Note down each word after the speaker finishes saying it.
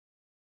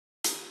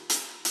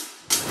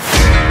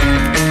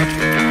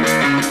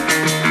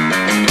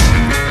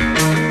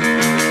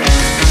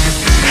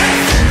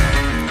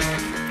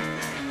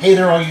Hey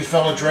there all you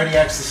fellow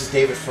Droidiacs, this is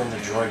David from the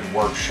Droid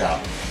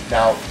Workshop.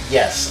 Now,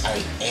 yes,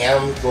 I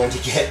am going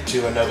to get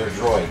to another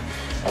droid.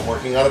 I'm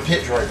working on a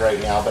pit droid right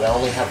now, but I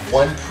only have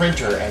one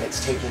printer and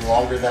it's taking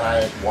longer than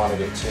I wanted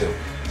it to.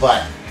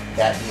 But,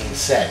 that being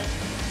said,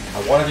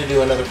 I wanted to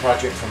do another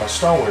project for my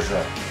Star Wars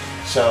room.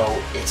 So,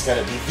 it's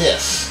going to be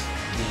this,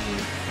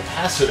 the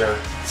capacitor,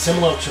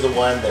 similar to the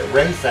one that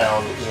Rey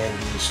found in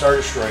the Star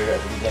Destroyer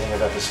at the beginning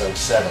of Episode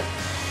 7.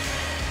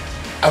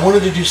 I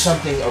wanted to do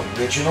something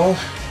original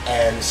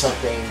and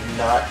something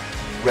not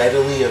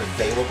readily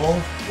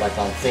available, like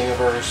on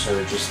Thingiverse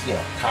or just,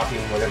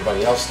 copying what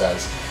everybody else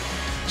does.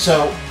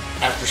 So,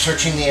 after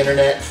searching the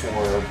internet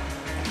for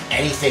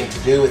anything to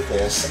do with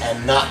this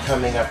and not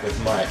coming up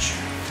with much,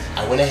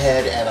 I went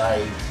ahead and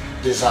I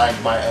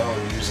designed my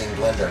own using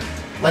Blender.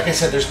 Like I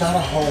said, there's not a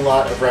whole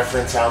lot of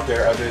reference out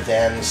there other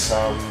than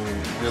some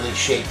really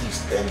shaky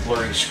and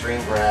blurry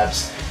screen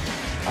grabs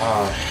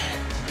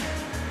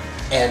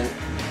and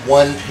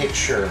one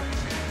picture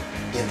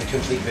in the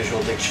Complete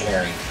Visual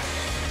Dictionary.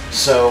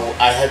 So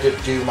I had to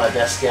do my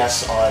best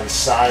guess on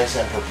size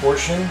and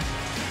proportion.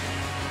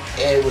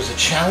 It was a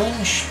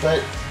challenge, but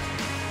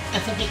I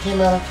think it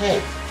came out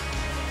okay.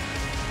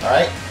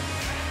 Alright,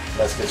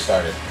 let's get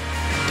started.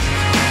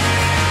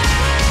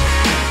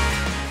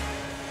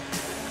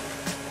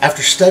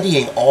 After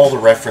studying all the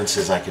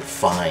references I could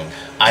find,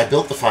 I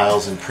built the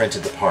files and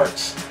printed the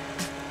parts.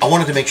 I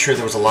wanted to make sure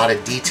there was a lot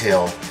of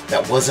detail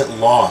that wasn't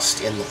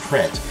lost in the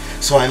print,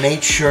 so I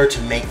made sure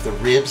to make the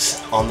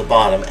ribs on the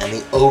bottom and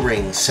the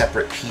O-ring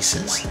separate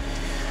pieces.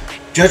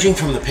 Judging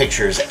from the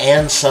pictures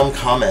and some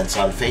comments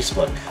on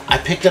Facebook, I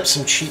picked up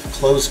some cheap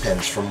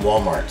clothespins from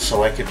Walmart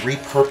so I could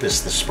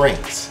repurpose the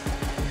springs.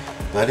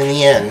 But in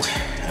the end,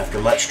 after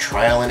much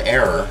trial and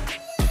error,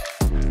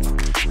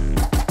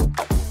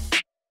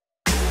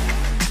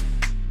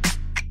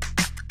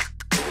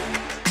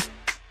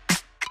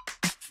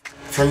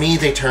 for me,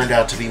 they turned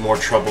out to be more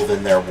trouble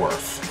than they're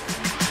worth.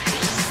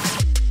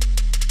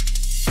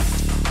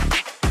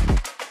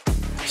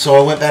 So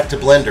I went back to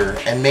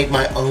Blender and made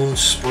my own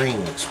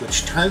springs,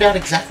 which turned out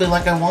exactly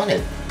like I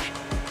wanted.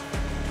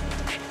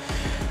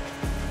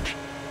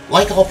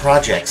 Like all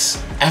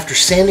projects, after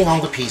sanding all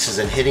the pieces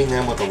and hitting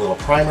them with a little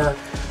primer,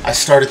 I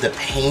started the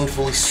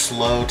painfully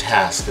slow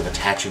task of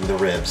attaching the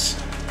ribs.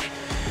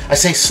 I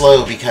say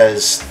slow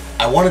because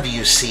I wanted to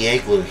use CA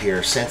glue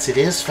here since it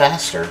is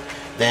faster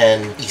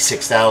than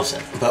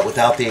E6000, but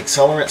without the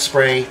accelerant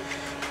spray,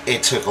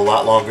 it took a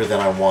lot longer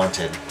than I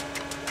wanted.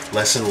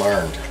 Lesson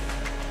learned.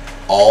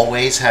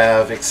 Always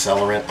have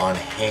accelerant on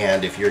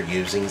hand if you're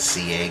using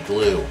CA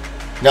glue.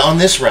 Now on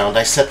this round,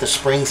 I set the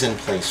springs in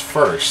place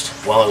first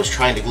while I was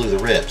trying to glue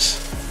the ribs.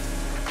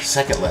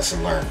 Second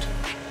lesson learned.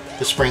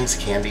 The springs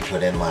can be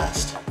put in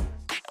last.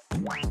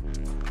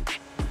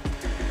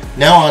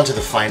 Now on to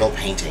the final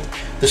painting.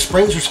 The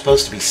springs are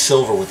supposed to be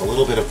silver with a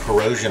little bit of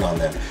corrosion on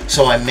them,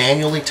 so I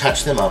manually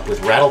touched them up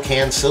with rattle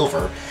can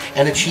silver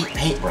and a cheap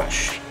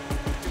paintbrush.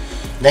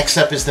 Next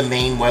up is the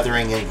main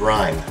weathering and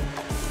grime.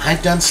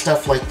 I've done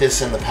stuff like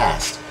this in the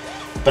past,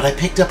 but I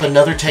picked up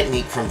another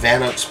technique from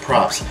Van Oaks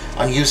Props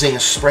on using a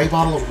spray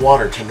bottle of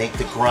water to make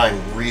the grime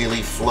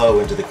really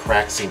flow into the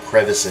cracks and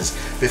crevices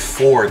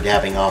before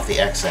dabbing off the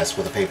excess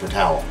with a paper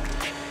towel.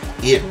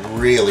 It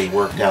really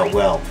worked out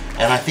well,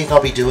 and I think I'll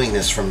be doing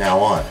this from now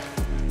on.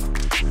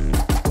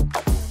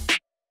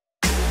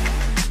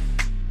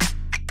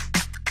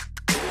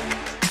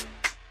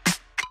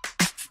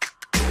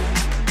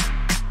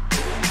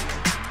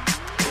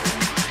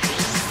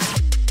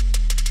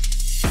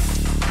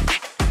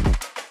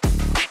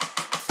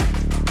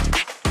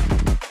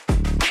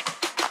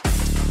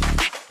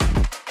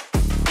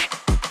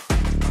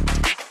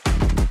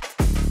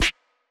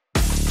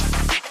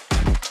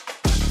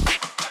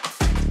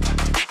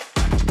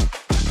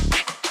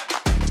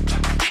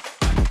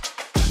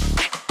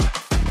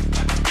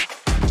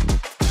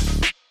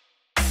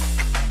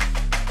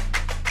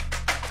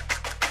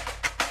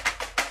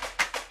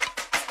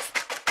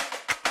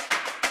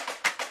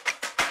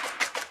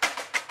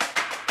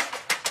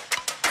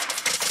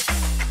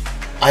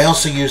 I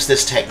also use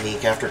this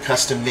technique after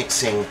custom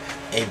mixing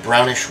a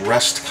brownish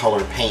rust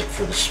color paint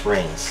for the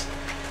springs.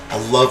 I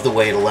love the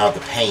way it allowed the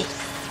paint,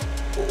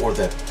 or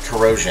the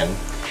corrosion,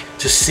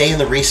 to stay in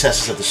the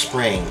recesses of the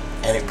spring,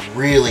 and it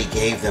really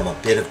gave them a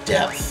bit of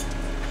depth.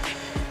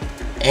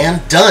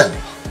 And done!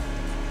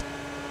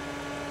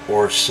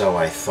 Or so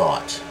I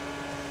thought.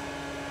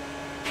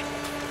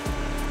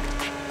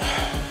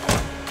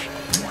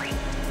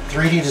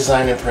 "3D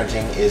design and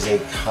printing is a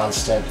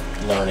constant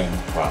learning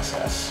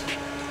process.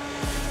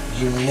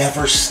 You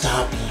never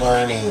stop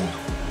learning.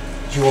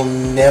 You will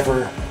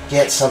never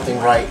get something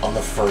right on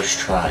the first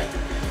try.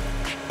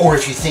 Or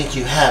if you think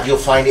you have, you'll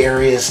find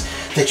areas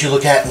that you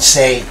look at and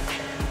say,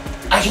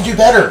 I can do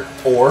better,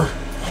 or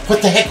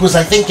what the heck was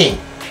I thinking?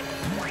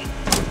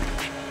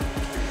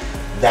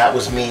 That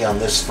was me on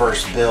this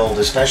first build,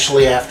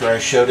 especially after I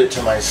showed it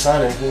to my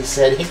son and he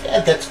said, hey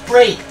Dad, that's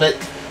great, but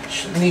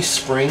shouldn't these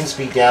springs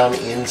be down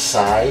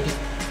inside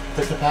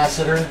the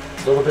capacitor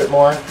a little bit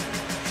more?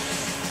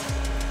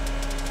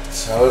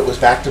 So it was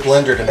back to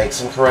Blender to make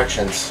some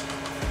corrections.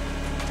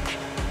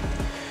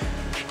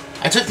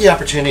 I took the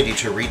opportunity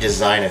to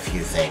redesign a few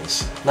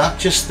things, not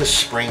just the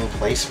spring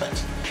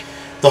placement.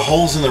 The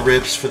holes in the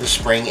ribs for the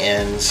spring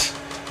ends,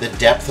 the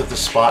depth of the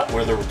spot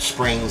where the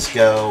springs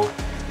go,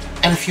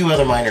 and a few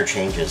other minor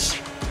changes.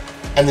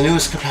 And the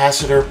newest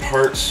capacitor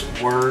parts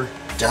were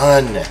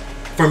done.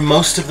 For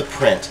most of the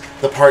print,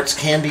 the parts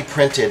can be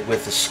printed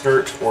with a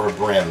skirt or a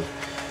brim.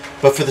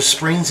 But for the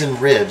springs and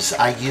ribs,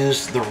 I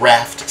used the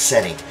raft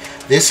setting.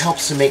 This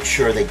helps to make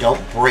sure they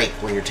don't break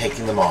when you're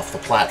taking them off the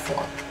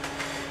platform.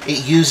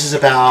 It uses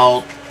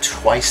about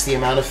twice the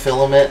amount of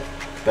filament,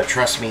 but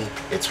trust me,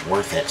 it's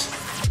worth it.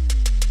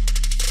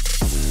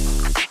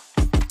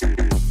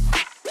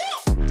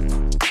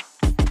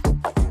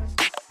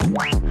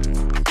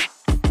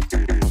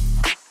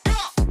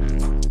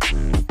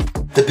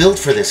 The build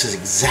for this is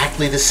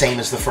exactly the same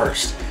as the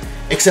first,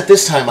 except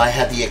this time I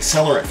had the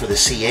accelerant for the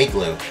CA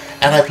glue,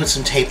 and I put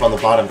some tape on the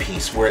bottom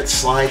piece where it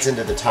slides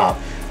into the top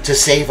to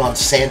save on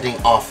sanding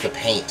off the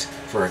paint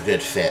for a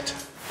good fit.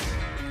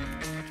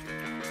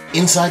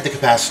 Inside the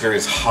capacitor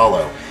is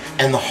hollow,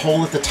 and the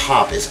hole at the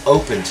top is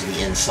open to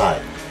the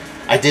inside.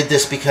 I did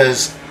this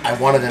because I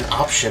wanted an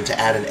option to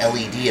add an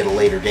LED at a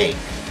later date,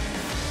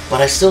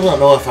 but I still don't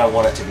know if I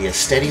want it to be a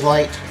steady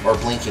light or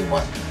blinking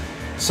one,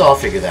 so I'll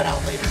figure that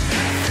out later.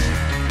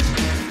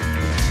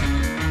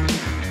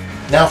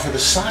 Now for the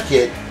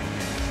socket,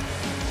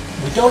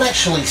 we don't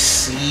actually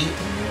see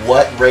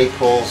what Ray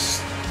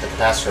pulls the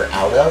capacitor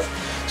out of,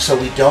 so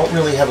we don't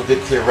really have a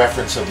good clear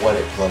reference of what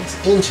it plugs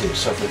into.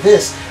 So for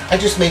this, I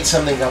just made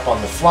something up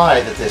on the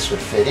fly that this would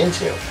fit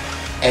into.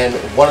 And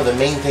one of the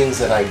main things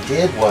that I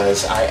did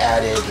was I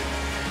added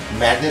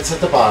magnets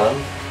at the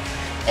bottom,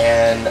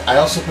 and I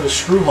also put a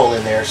screw hole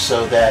in there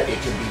so that it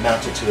can be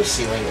mounted to a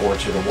ceiling or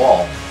to the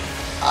wall.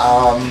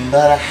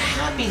 But a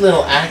happy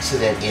little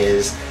accident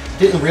is,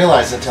 didn't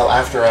realize until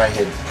after I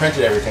had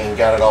printed everything and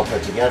got it all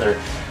put together,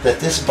 that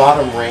this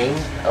bottom ring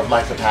of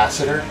my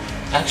capacitor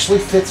actually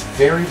fits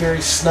very,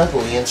 very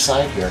snugly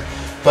inside here.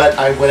 But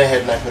I went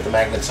ahead and I put the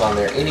magnets on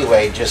there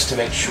anyway, just to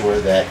make sure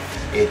that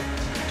it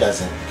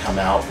doesn't come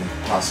out and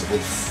possibly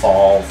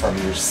fall from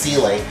your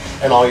ceiling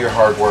and all your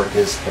hard work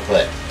is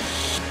kaput.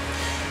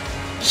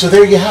 So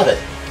there you have it,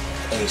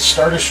 a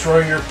Star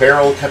Destroyer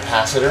Barrel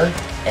Capacitor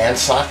and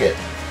socket.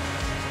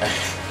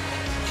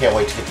 Can't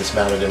wait to get this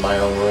mounted in my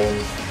own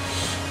room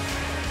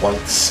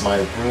once my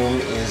room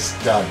is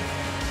done.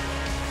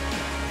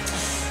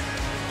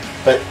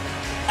 But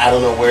I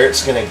don't know where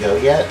it's going to go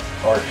yet,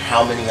 or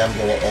how many I'm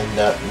going to end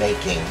up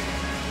making.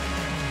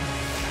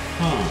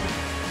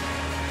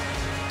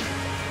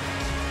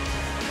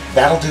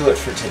 That'll do it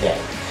for today.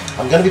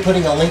 I'm going to be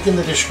putting a link in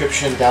the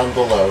description down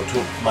below to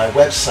my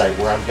website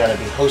where I'm going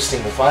to be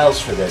hosting the files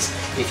for this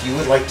if you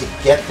would like to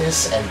get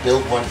this and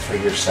build one for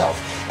yourself.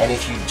 And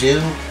if you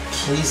do,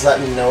 please let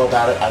me know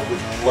about it. I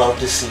would love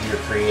to see your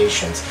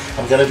creations.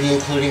 I'm going to be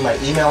including my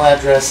email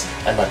address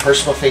and my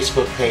personal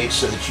Facebook page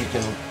so that you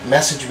can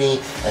message me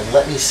and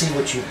let me see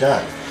what you've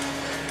done.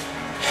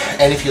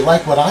 And if you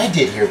like what I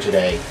did here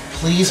today,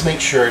 please make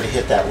sure to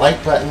hit that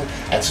like button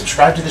and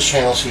subscribe to this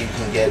channel so you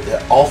can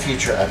get all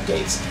future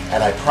updates.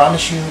 And I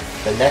promise you,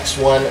 the next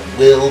one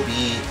will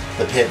be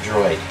the Pit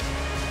Droid.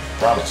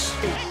 Promise.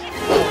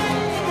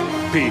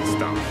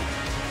 Pizza.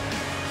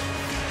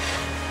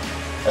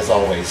 As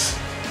always,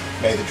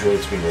 may the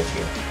droids be with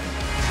you.